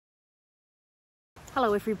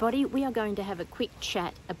Hello everybody, we are going to have a quick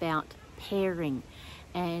chat about pairing,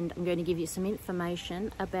 and I'm going to give you some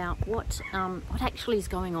information about what actually is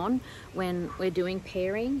going on when we're doing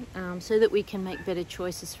pairing, so that we can make better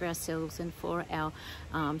choices for ourselves and for our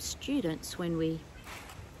students when we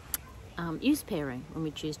use pairing, when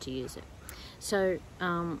we choose to use it. So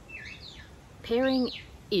pairing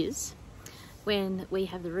is when we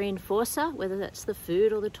have the reinforcer, whether that's the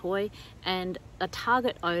food or the toy, and a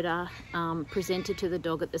target odor presented to the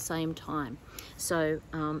dog at the same time. So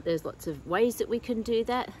there's lots of ways that we can do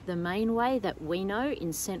that. The main way that we know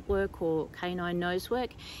in scent work or canine nose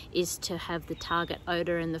work is to have the target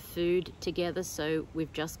odor and the food together. So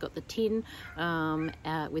we've just got the tin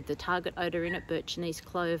with the target odor in it, birch, anise,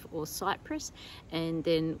 clove or cypress, and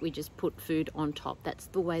then we just put food on top. That's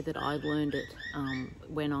the way that I learned it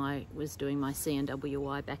when I was doing my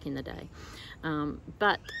CNWI back in the day.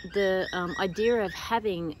 But the idea of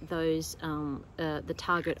having those the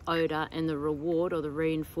target odor and the reward or the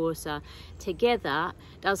reinforcer together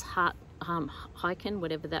does hiken,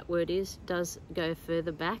 whatever that word is, does go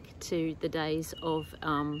further back to the days of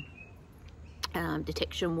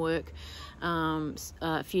detection work.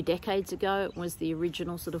 A few decades ago, it was the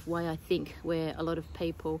original sort of way, I think, where a lot of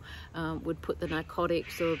people would put the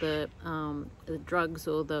narcotics or the drugs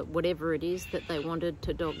or the whatever it is that they wanted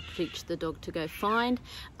to teach the dog to go find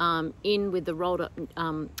in with the rolled up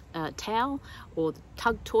towel or the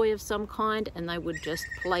tug toy of some kind, and they would just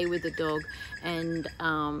play with the dog and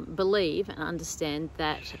believe and understand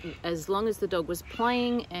that as long as the dog was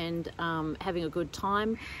playing and having a good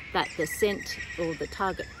time, that the scent or the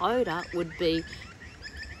target odor would be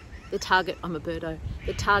the target. I'm a birdo.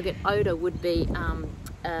 The target odor would be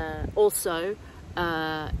also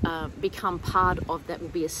become part of that. Will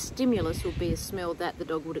be a stimulus, will be a smell that the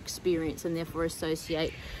dog would experience and therefore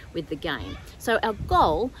associate with the game. So our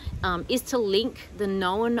goal is to link the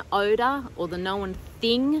known odor or the known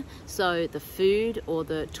thing, so the food or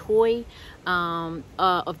the toy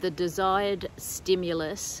of the desired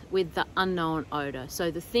stimulus, with the unknown odor.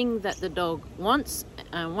 So the thing that the dog wants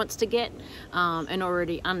to get and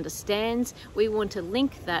already understands, we want to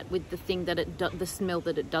link that with the thing that the smell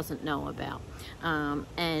that it doesn't know about.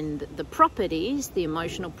 And the properties, the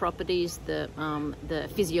emotional properties, the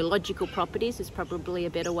physiological properties is probably a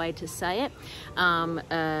better way to say it,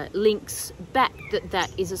 links back that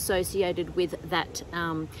is associated with that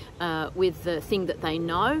with the thing that they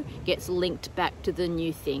know, gets linked back to the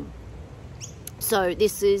new thing. So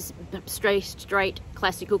this is straight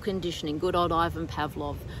classical conditioning. Good old Ivan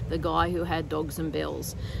Pavlov, the guy who had dogs and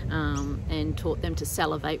bells and taught them to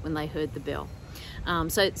salivate when they heard the bell.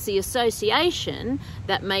 So it's the association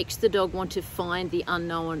that makes the dog want to find the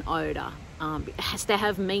unknown odor. It has to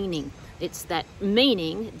have meaning. It's that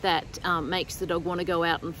meaning that makes the dog want to go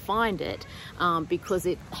out and find it, because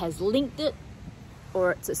it has linked it,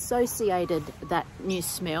 or it's associated that new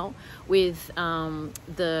smell with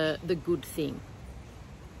the good thing.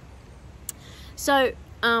 So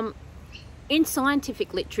in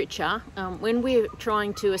scientific literature, when we're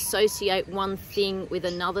trying to associate one thing with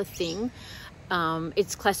another thing,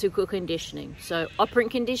 it's classical conditioning. So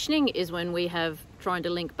operant conditioning is when we have trying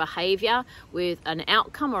to link behavior with an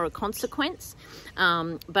outcome or a consequence,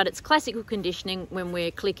 but it's classical conditioning when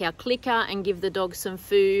we click our clicker and give the dog some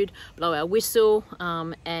food, blow our whistle,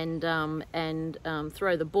 and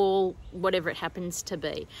throw the ball, whatever it happens to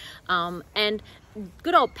be. And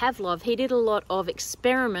good old Pavlov, he did a lot of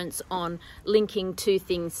experiments on linking two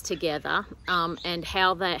things together, and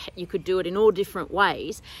how you could do it in all different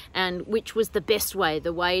ways, and which was the best way,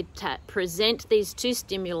 the way to present these two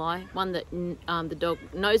stimuli, one that the dog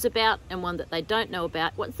knows about and one that they don't know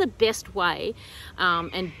about. What's the best way?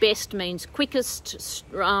 And best means quickest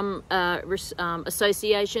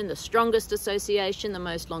association, the strongest association, the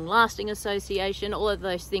most long-lasting association, all of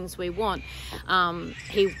those things we want.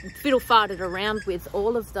 He fiddle-farted around with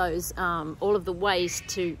all of those, all of the ways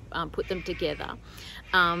to put them together,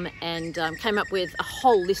 and came up with a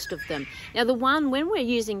whole list of them. Now the one, when we're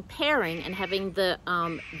using pairing and having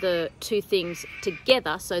the two things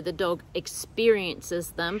together, so the dog experiences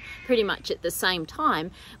them pretty much at the same time,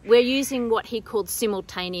 we're using what he called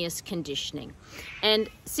simultaneous conditioning. And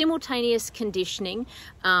simultaneous conditioning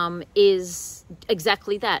is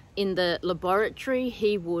exactly that. In the laboratory,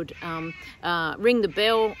 he would ring the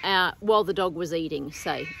bell while the dog was eating,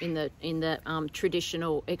 say, in the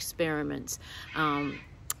traditional experiments.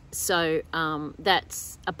 So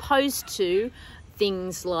that's opposed to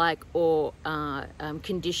things like, or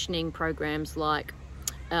conditioning programs like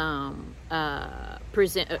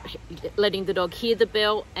letting the dog hear the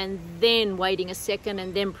bell and then waiting a second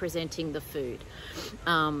and then presenting the food.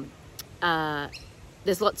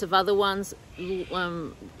 There's lots of other ones,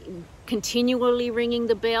 continually ringing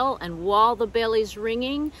the bell, and while the bell is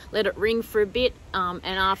ringing, let it ring for a bit, and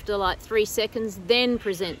after like 3 seconds, then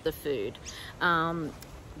present the food.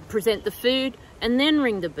 Present the food and then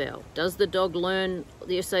ring the bell. Does the dog learn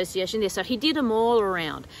the association there? So he did them all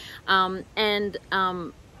around. As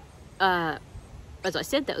I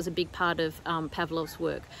said, that was a big part of Pavlov's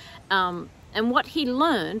work. And what he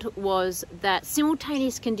learned was that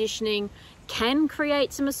simultaneous conditioning can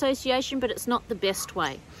create some association, but it's not the best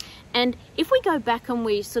way. And if we go back and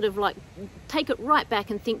we sort of like take it right back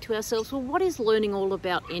and think to ourselves, well, what is learning all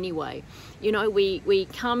about anyway? You know, we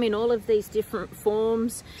come in all of these different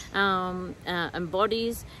forms and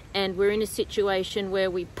bodies, and we're in a situation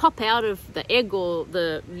where we pop out of the egg or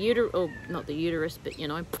the uterus, or not the uterus, but, you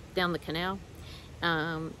know, down the canal.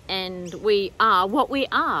 And we are what we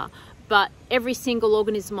are. But every single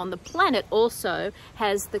organism on the planet also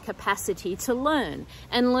has the capacity to learn.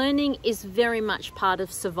 And learning is very much part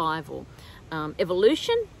of survival.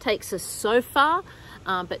 Evolution takes us so far,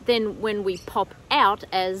 but then when we pop out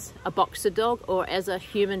as a boxer dog or as a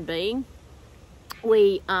human being,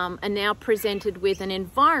 we are now presented with an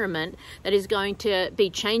environment that is going to be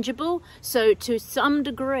changeable. So to some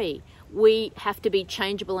degree, we have to be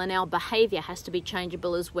changeable, and our behaviour has to be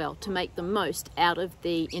changeable as well to make the most out of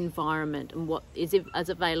the environment and what is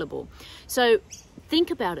available. So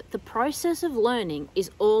think about it. The process of learning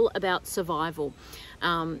is all about survival.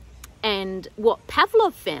 And what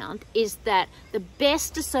Pavlov found is that the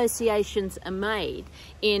best associations are made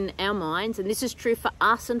in our minds, and this is true for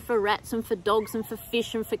us and for rats and for dogs and for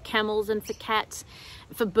fish and for camels and for cats,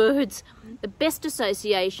 for birds. The best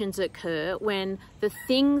associations occur when the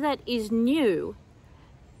thing that is new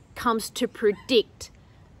comes to predict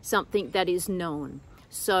something that is known.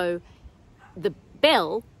 So the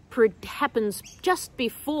bell happens just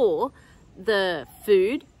before the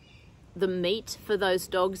food, the meat for those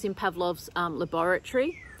dogs in Pavlov's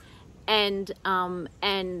laboratory, and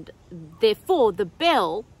therefore the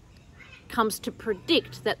bell comes to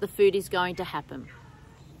predict that the food is going to happen,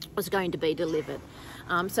 was going to be delivered.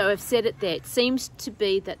 So I've said it there. It seems to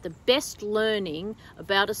be that the best learning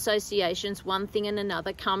about associations, one thing and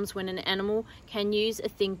another, comes when an animal can use a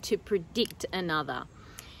thing to predict another.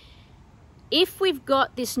 If we've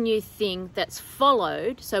got this new thing that's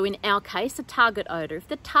followed, so in our case, a target odor, if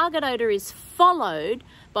the target odor is followed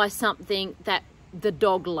by something that the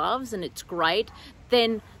dog loves and it's great,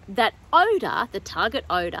 then that odor, the target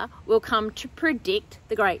odor, will come to predict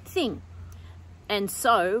the great thing. And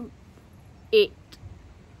so it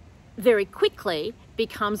very quickly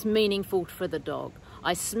becomes meaningful for the dog.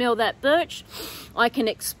 I smell that birch, I can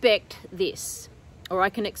expect this. Or I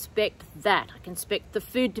can expect that. I can expect the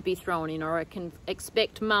food to be thrown in, or I can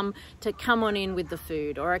expect mum to come on in with the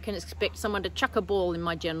food, or I can expect someone to chuck a ball in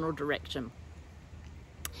my general direction.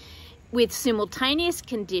 With simultaneous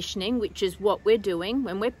conditioning, which is what we're doing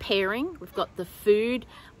when we're pairing, we've got the food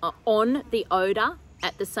on the odour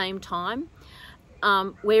at the same time.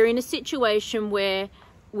 We're in a situation where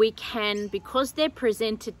we can, because they're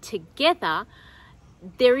presented together,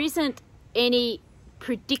 there isn't any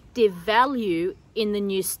predictive value in the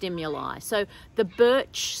new stimuli. So the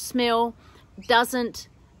birch smell doesn't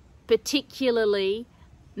particularly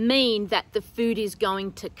mean that the food is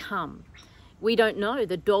going to come. We don't know.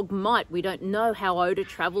 The dog might. We don't know how odour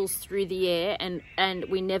travels through the air, and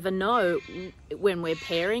we never know when we're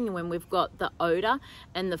pairing and when we've got the odour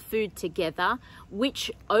and the food together,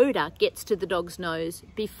 which odour gets to the dog's nose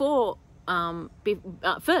before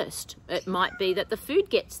first. It might be that the food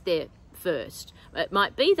gets there first. It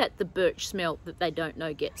might be that the birch smell that they don't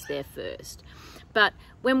know gets there first. But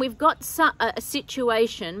when we've got a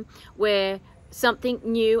situation where something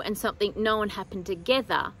new and something known happen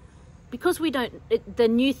together, because the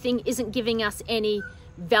new thing isn't giving us any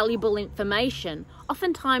valuable information,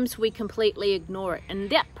 oftentimes we completely ignore it. And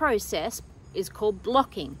that process is called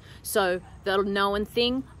blocking. So the known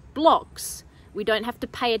thing blocks. We don't have to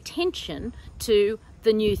pay attention to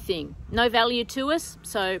the new thing. No value to us,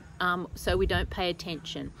 so we don't pay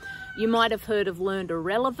attention. You might have heard of learned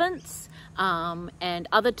irrelevance and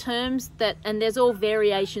other terms and there's all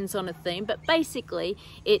variations on a theme, but basically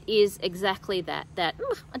it is exactly that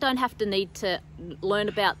I don't have to need to learn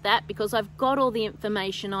about that because I've got all the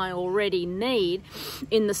information I already need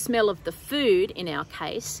in the smell of the food in our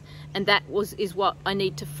case, and that is what I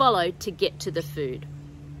need to follow to get to the food.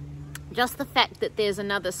 Just the fact that there's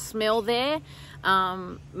another smell there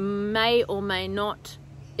may or may not,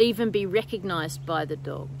 even be recognized by the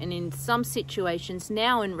dog. And in some situations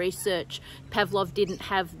now in research, Pavlov didn't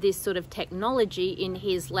have this sort of technology in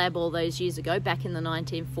his lab all those years ago, back in the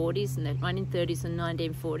 1940s and the 1930s and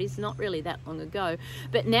 1940s, not really that long ago.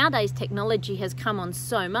 But nowadays technology has come on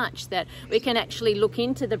so much that we can actually look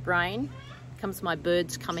into the brain. Comes my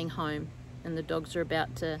birds coming home and the dogs are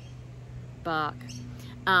about to bark.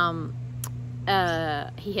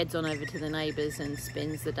 He heads on over to the neighbours and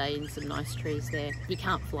spends the day in some nice trees there. He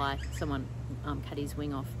can't fly. Someone cut his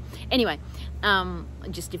wing off. Anyway,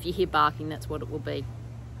 just if you hear barking, that's what it will be.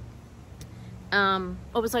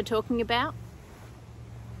 What was I talking about?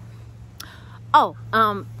 Oh,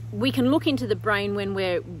 we can look into the brain when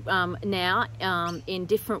we're now in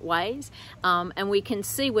different ways, and we can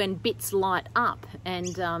see when bits light up.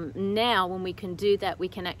 And now when we can do that, we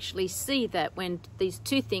can actually see that when these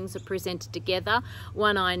two things are presented together,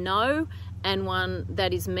 one I know and one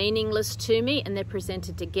that is meaningless to me, and they're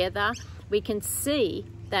presented together, we can see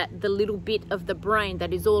that the little bit of the brain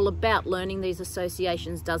that is all about learning these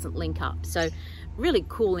associations doesn't link up. So really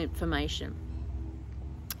cool information.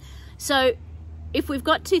 So if we've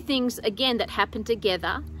got two things, again, that happen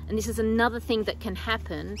together, and this is another thing that can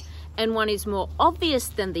happen, and one is more obvious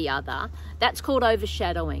than the other, that's called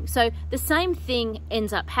overshadowing. So the same thing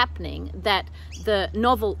ends up happening, that the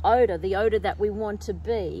novel odor, the odor that we want to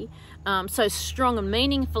be so strong and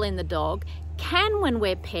meaningful in the dog, can, when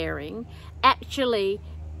we're pairing, actually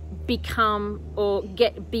become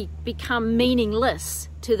meaningless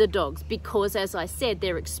to the dogs, because, as I said,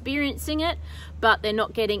 they're experiencing it but they're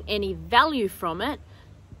not getting any value from it.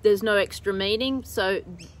 There's no extra meaning, so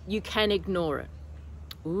you can ignore it.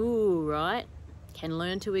 Ooh, right? Can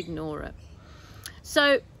learn to ignore it.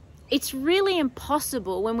 So it's really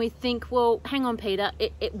impossible when we think, well, hang on, Peter,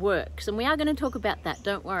 it works, and we are going to talk about that,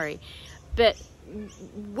 don't worry. But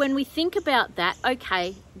when we think about that,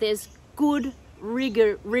 okay, there's good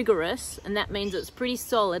rigorous, and that means it's pretty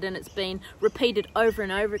solid and it's been repeated over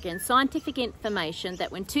and over again, scientific information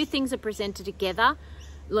that when two things are presented together,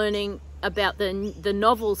 learning about the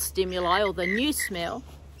novel stimuli or the new smell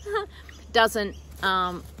doesn't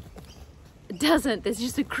there's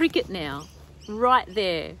just a cricket now right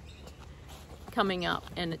there coming up,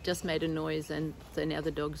 and it just made a noise, and so now the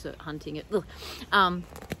dogs are hunting it.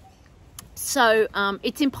 So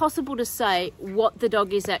it's impossible to say what the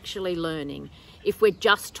dog is actually learning if we're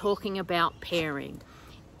just talking about pairing.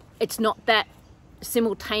 It's not that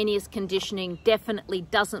simultaneous conditioning definitely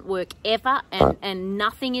doesn't work ever, and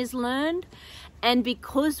nothing is learned. And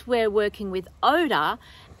because we're working with odor,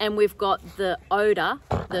 and we've got the odor,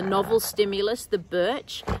 the novel stimulus, the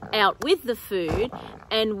birch, out with the food,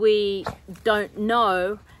 and we don't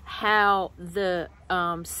know how the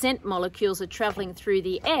scent molecules are traveling through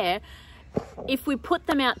the air, if we put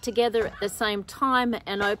them out together at the same time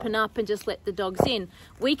and open up and just let the dogs in,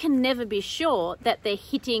 we can never be sure that they're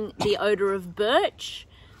hitting the odor of birch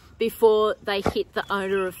before they hit the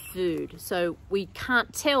odor of food. So we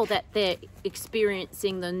can't tell that they're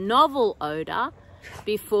experiencing the novel odor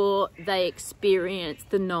before they experience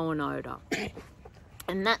the known odor.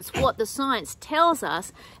 And that's what the science tells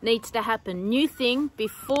us needs to happen. New thing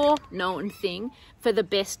before known thing for the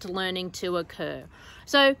best learning to occur.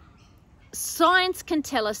 So science can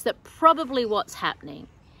tell us that probably what's happening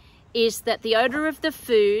is that the odor of the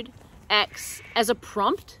food acts as a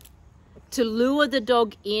prompt to lure the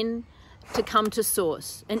dog in to come to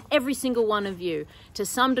source. And every single one of you, to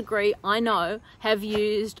some degree, I know, have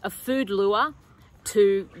used a food lure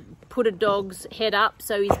to put a dog's head up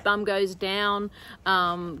so his bum goes down,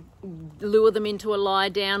 lure them into a lie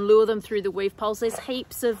down, lure them through the weave poles. There's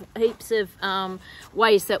heaps of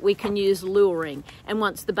ways that we can use luring. And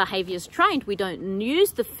once the behaviour is trained, we don't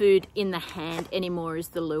use the food in the hand anymore as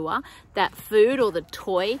the lure. That food or the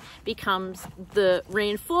toy becomes the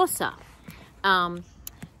reinforcer.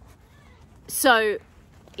 So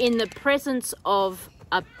in the presence of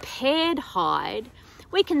a paired hide,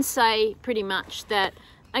 we can say pretty much that,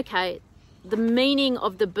 okay, the meaning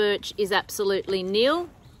of the birch is absolutely nil.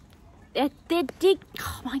 Oh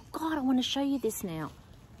my God, I want to show you this now.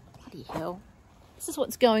 Bloody hell. This is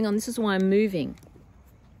what's going on. This is why I'm moving.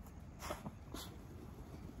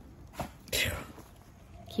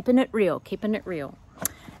 Keeping it real, keeping it real.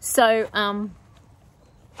 So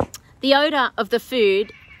the odour of the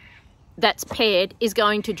food that's paired is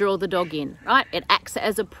going to draw the dog in, right? It acts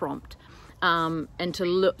as a prompt. And to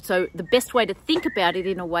look, so the best way to think about it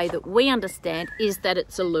in a way that we understand is that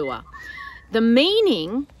it's a lure. The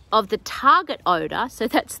meaning of the target odor, so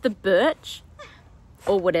that's the birch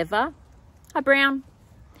or whatever. Hi, Brown.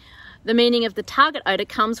 The meaning of the target odor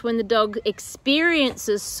comes when the dog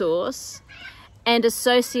experiences source and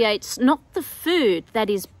associates not the food that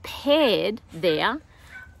is paired there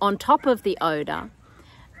on top of the odour,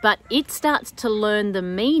 but it starts to learn the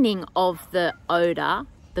meaning of the odour,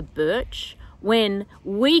 the birch, when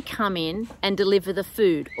we come in and deliver the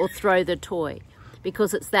food or throw the toy.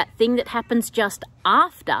 Because it's that thing that happens just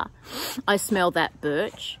after I smell that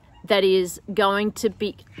birch that is going to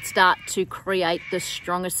start to create the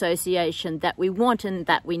strong association that we want and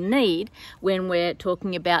that we need when we're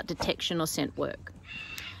talking about detection or scent work.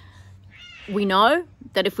 We know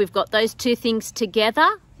that if we've got those two things together,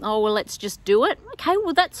 oh, well, let's just do it. Okay,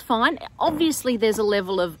 well, that's fine. Obviously, there's a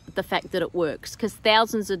level of the fact that it works, because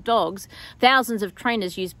thousands of dogs, thousands of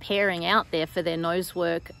trainers use pairing out there for their nose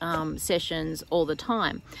work sessions all the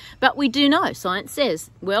time. But we do know, science says,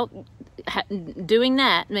 well, doing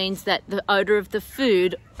that means that the odour of the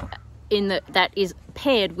food that is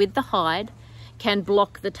paired with the hide can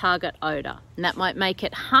block the target odour. And that might make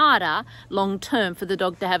it harder long term for the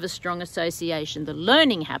dog to have a strong association. The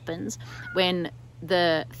learning happens when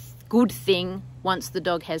the good thing, once the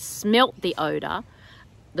dog has smelt the odour,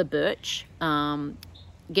 the birch,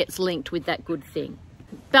 gets linked with that good thing.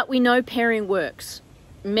 But we know pairing works.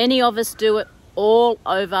 Many of us do it all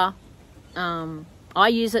over. I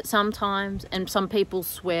use it sometimes, and some people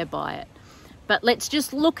swear by it. But let's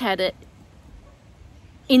just look at it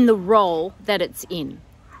in the role that it's in.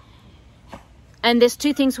 And there's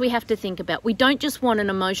two things we have to think about. We don't just want an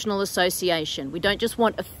emotional association. We don't just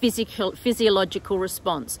want a physiological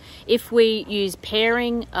response. If we use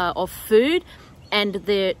pairing of food and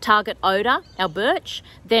the target odour, our birch,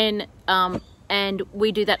 then and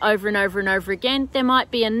we do that over and over and over again, there might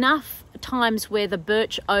be enough times where the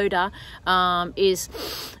birch odour is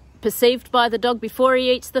perceived by the dog before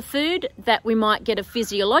he eats the food that we might get a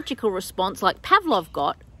physiological response like Pavlov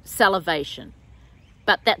got, salivation.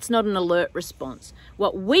 But that's not an alert response.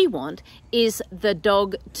 What we want is the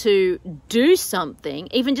dog to do something,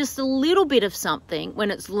 even just a little bit of something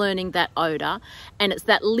when it's learning that odour, and it's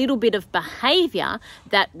that little bit of behaviour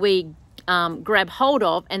that we grab hold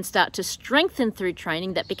of and start to strengthen through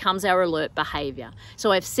training that becomes our alert behaviour.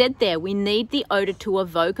 So I've said there, we need the odour to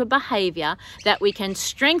evoke a behaviour that we can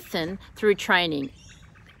strengthen through training.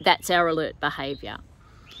 That's our alert behaviour.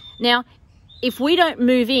 Now, if we don't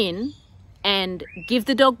move in and give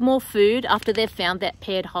the dog more food after they've found that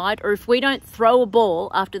paired hide, or if we don't throw a ball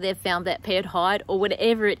after they've found that paired hide, or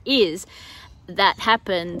whatever it is that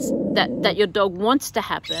happens, that your dog wants to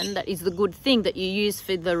happen, that is the good thing that you use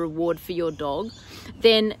for the reward for your dog,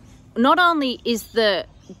 then not only is the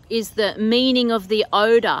meaning of the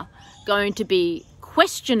odour going to be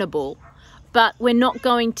questionable, but we're not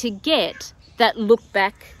going to get that look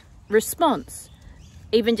back response,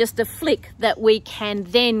 even just a flick that we can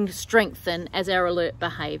then strengthen as our alert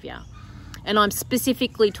behaviour. And I'm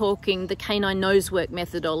specifically talking the canine nose work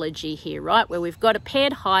methodology here, right? Where we've got a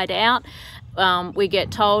paired hide out. We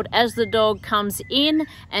get told as the dog comes in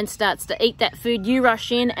and starts to eat that food, you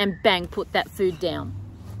rush in and bang, put that food down.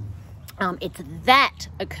 It's that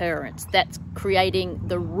occurrence that's creating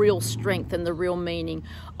the real strength and the real meaning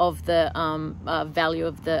of the value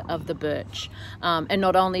of the birch. And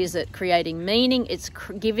not only is it creating meaning, it's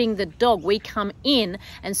giving the dog, we come in,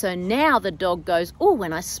 and so now the dog goes, oh,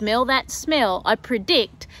 when I smell that smell, I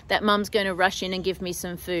predict that mum's going to rush in and give me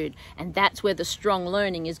some food. And that's where the strong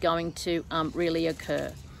learning is going to really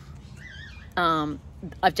occur.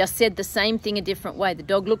 I've just said the same thing a different way. The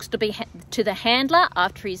dog looks to the handler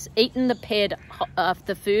after he's eaten the paired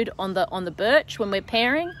the food on the birch when we're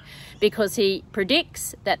pairing, because he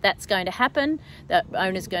predicts that that's going to happen. The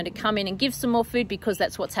owner's going to come in and give some more food because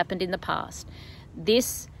that's what's happened in the past.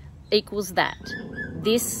 This equals that.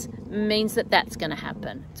 This means that that's going to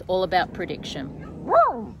happen. It's all about prediction.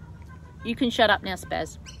 You can shut up now,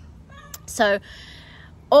 Spaz. So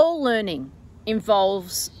all learning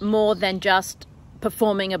involves more than just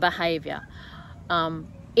performing a behaviour.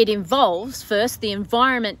 It involves first the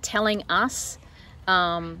environment telling us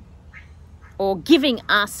or giving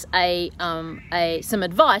us some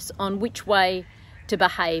advice on which way to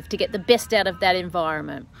behave to get the best out of that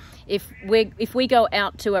environment. If we go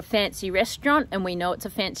out to a fancy restaurant and we know it's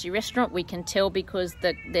a fancy restaurant, we can tell because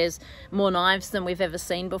there's more knives than we've ever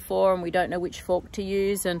seen before, and we don't know which fork to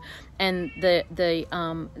use, and the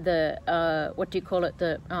what do you call it,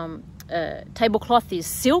 the tablecloth is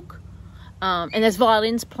silk, and there's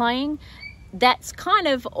violins playing. That's kind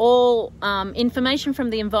of all information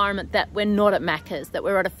from the environment that we're not at Macca's, that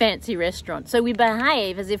we're at a fancy restaurant. So we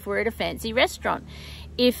behave as if we're at a fancy restaurant.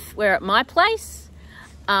 If we're at my place,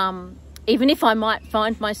 even if I might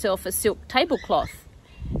find myself a silk tablecloth,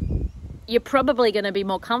 you're probably going to be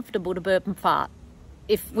more comfortable to burp and fart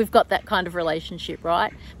if we've got that kind of relationship,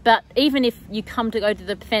 right? But even if you come to go to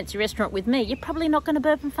the fancy restaurant with me, you're probably not going to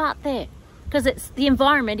burp and fart there, because it's the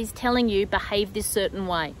environment is telling you behave this certain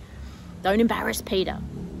way. Don't embarrass Peter.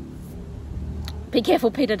 Be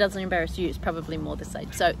careful Peter doesn't embarrass you. It's probably more the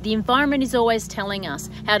same. So the environment is always telling us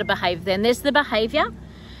how to behave. Then there's the behavior,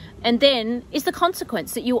 and then is the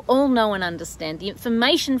consequence that you all know and understand. The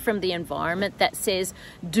information from the environment that says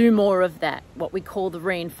do more of that, what we call the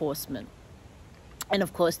reinforcement. And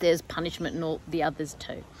of course there's punishment and all the others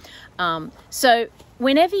too. So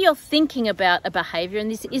whenever you're thinking about a behavior,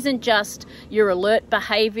 and this isn't just your alert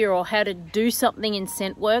behavior or how to do something in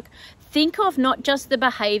scent work, think of not just the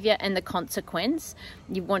behavior and the consequence.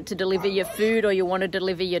 You want to deliver your food, or you want to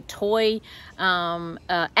deliver your toy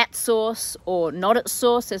at source or not at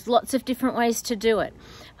source. There's lots of different ways to do it.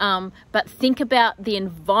 But think about the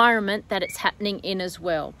environment that it's happening in as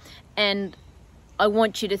well. And I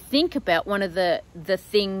want you to think about one of the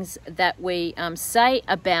things that we say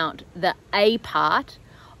about the A part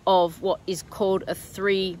of what is called a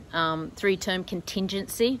three-term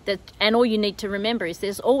contingency. And all you need to remember is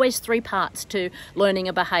there's always three parts to learning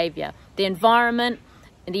a behavior: the environment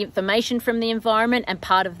and the information from the environment, and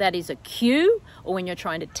part of that is a cue, or when you're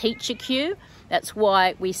trying to teach a cue. That's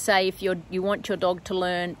why we say if you want your dog to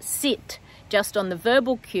learn sit just on the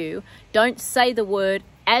verbal cue, don't say the word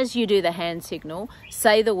as you do the hand signal.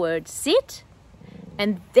 Say the word sit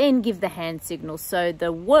and then give the hand signal. So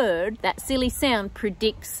the word, that silly sound,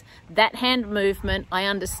 predicts that hand movement. I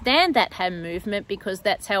understand that hand movement because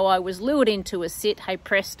that's how I was lured into a sit. Hey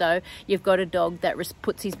presto, you've got a dog that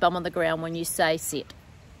puts his bum on the ground when you say sit.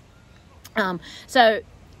 So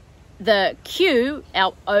the cue,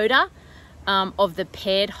 our odor of the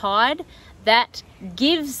paired hide, that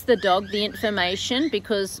gives the dog the information,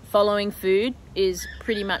 because following food is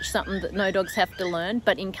pretty much something that no dogs have to learn.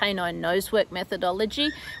 But in canine nosework methodology,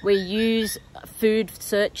 we use food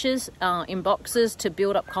searches in boxes to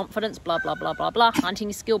build up confidence, blah, blah, blah, blah, blah,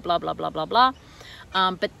 hunting skill, blah, blah, blah, blah, blah.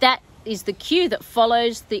 But that is the cue that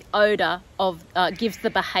follows the odor of, gives the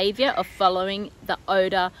behavior of following the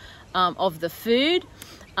odor of the food.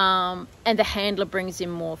 And the handler brings in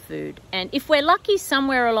more food. And if we're lucky,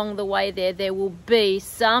 somewhere along the way there will be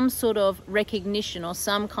some sort of recognition or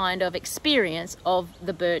some kind of experience of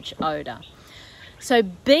the birch odor. So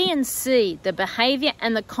B and C, the behavior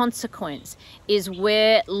and the consequence, is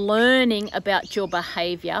where learning about your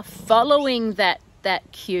behavior, following that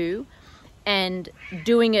cue and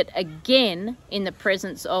doing it again in the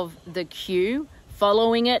presence of the cue,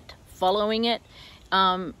 following it,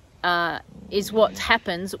 is what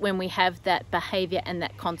happens when we have that behavior and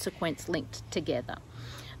that consequence linked together.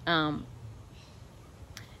 There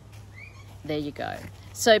you go.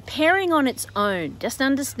 So pairing on its own, just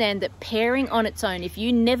understand that pairing on its own, if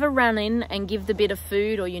you never run in and give the bit of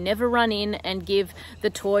food, or you never run in and give the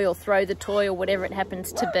toy or throw the toy or whatever it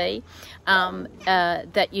happens to be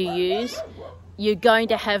that you use, you're going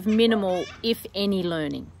to have minimal, if any,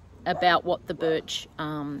 learning about what the birch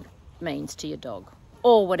means to your dog,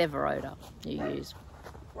 or whatever odor you use.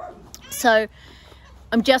 So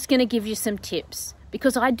I'm just going to give you some tips,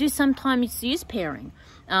 because I do sometimes use pairing,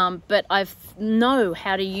 but I know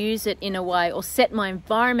how to use it in a way, or set my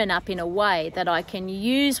environment up in a way that I can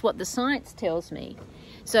use what the science tells me,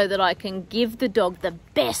 so that I can give the dog the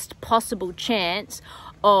best possible chance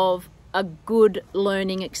of a good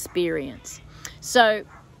learning experience. So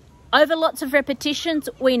over lots of repetitions,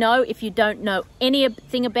 we know, if you don't know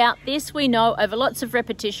anything about this, we know over lots of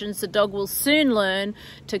repetitions the dog will soon learn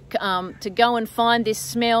to go and find this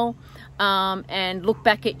smell and look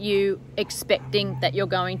back at you expecting that you're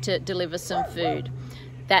going to deliver some food.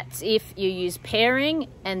 That's if you use pairing,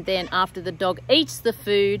 and then after the dog eats the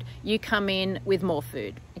food, you come in with more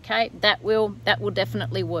food. Okay, that will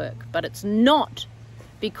definitely work, but it's not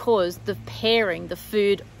because the pairing, the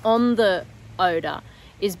food on the odor,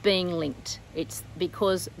 is being linked. It's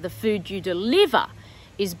because the food you deliver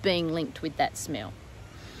is being linked with that smell.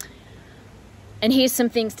 And here's some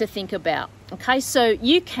things to think about. Okay, so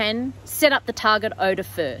you can set up the target odor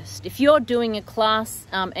first. If you're doing a class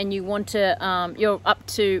and you want to, you're up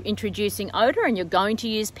to introducing odor and you're going to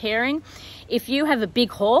use pairing, if you have a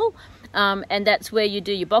big hall, and that's where you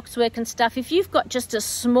do your box work and stuff. If you've got just a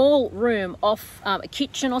small room off a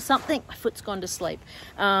kitchen or something, my foot's gone to sleep,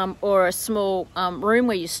 or a small room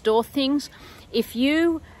where you store things, if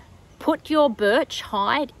you put your birch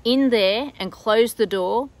hide in there and close the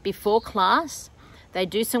door before class, they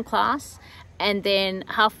do some class, and then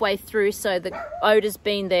halfway through, so the odor's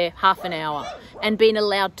been there half an hour and been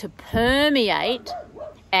allowed to permeate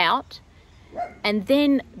out, and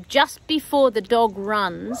then just before the dog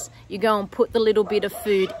runs, you go and put the little bit of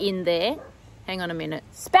food in there. Hang on a minute.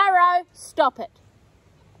 Sparrow, stop it.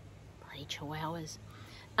 Bloody chihuahuas.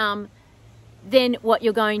 Then what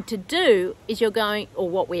you're going to do is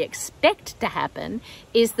what we expect to happen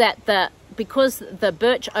is that because the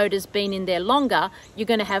birch odor's been in there longer, you're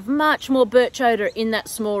going to have much more birch odor in that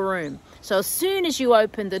small room. So as soon as you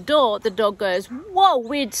open the door, the dog goes, whoa,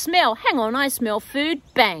 weird smell. Hang on, I smell food.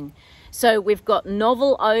 Bang. So we've got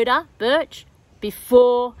novel odor, birch,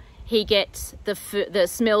 before he gets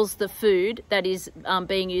smells the food that is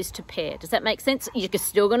being used to pair. Does that make sense? You're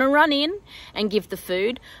still going to run in and give the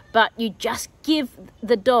food, but you just give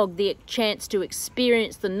the dog the chance to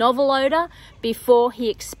experience the novel odor before he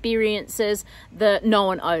experiences the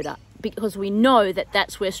known odor, because we know that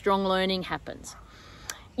that's where strong learning happens.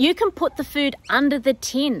 You can put the food under the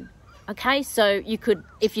tin. Okay, so you could,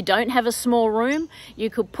 if you don't have a small room, you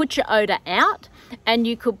could put your odor out, and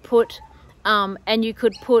you could put some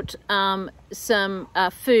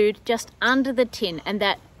food just under the tin, and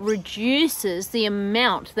that reduces the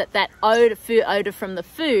amount that odor from the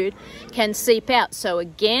food can seep out. So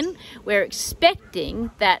again, we're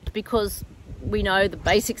expecting that, because we know the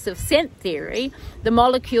basics of scent theory, the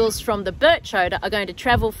molecules from the birch odor are going to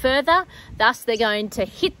travel further, thus they're going to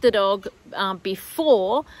hit the dog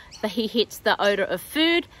before he hits the odor of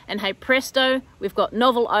food, and hey presto, we've got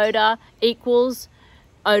novel odor equals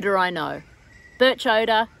odor I know. Birch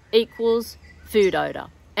odor equals food odor.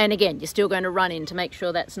 And again, you're still going to run in to make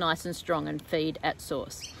sure that's nice and strong and feed at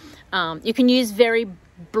source. You can use very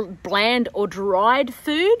bland or dried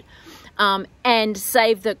food, and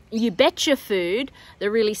save the you betcha food,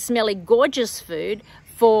 the really smelly, gorgeous food,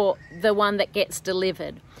 for the one that gets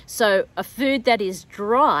delivered. So a food that is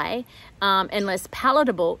dry and less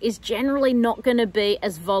palatable is generally not going to be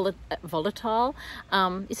as volatile.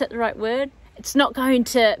 Is that the right word? It's not going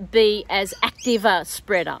to be as active a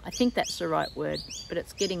spreader. I think that's the right word, but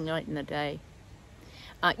it's getting late in the day.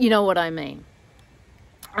 You know what I mean.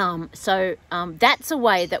 That's a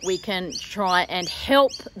way that we can try and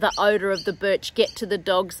help the odor of the birch get to the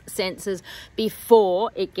dog's senses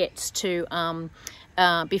before it gets to,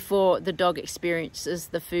 before the dog experiences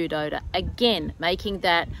the food odor. Again, making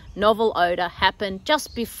that novel odor happen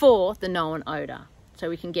just before the known odor, so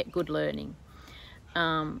we can get good learning.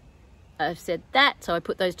 I've said that, so I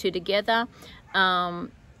put those two together.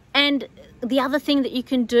 And the other thing that you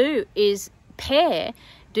can do is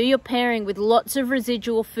do your pairing with lots of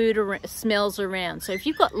residual food smells around. So if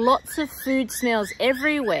you've got lots of food smells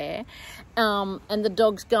everywhere, and the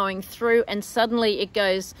dog's going through, and suddenly it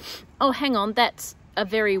goes, oh, hang on, that's a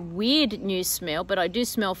very weird new smell, but I do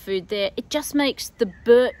smell food there. It just makes the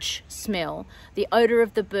birch smell, the odor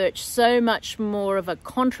of the birch, so much more of a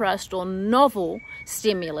contrast or novel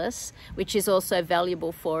stimulus, which is also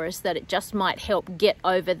valuable for us, that it just might help get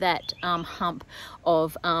over that hump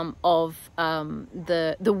of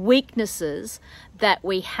the weaknesses that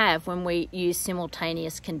we have when we use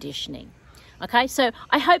simultaneous conditioning. Okay, so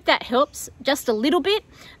I hope that helps just a little bit.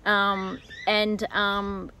 The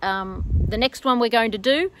next one we're going to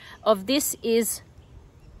do of this is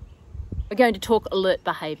we're going to talk alert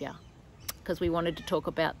behaviour, because we wanted to talk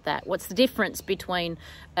about that. What's the difference between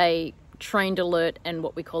a trained alert and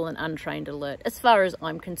what we call an untrained alert, as far as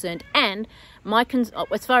I'm concerned, and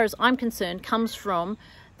as far as I'm concerned, comes from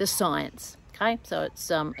the science. Okay, so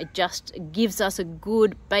it just gives us a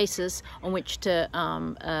good basis on which to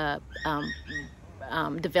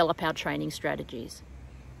develop our training strategies.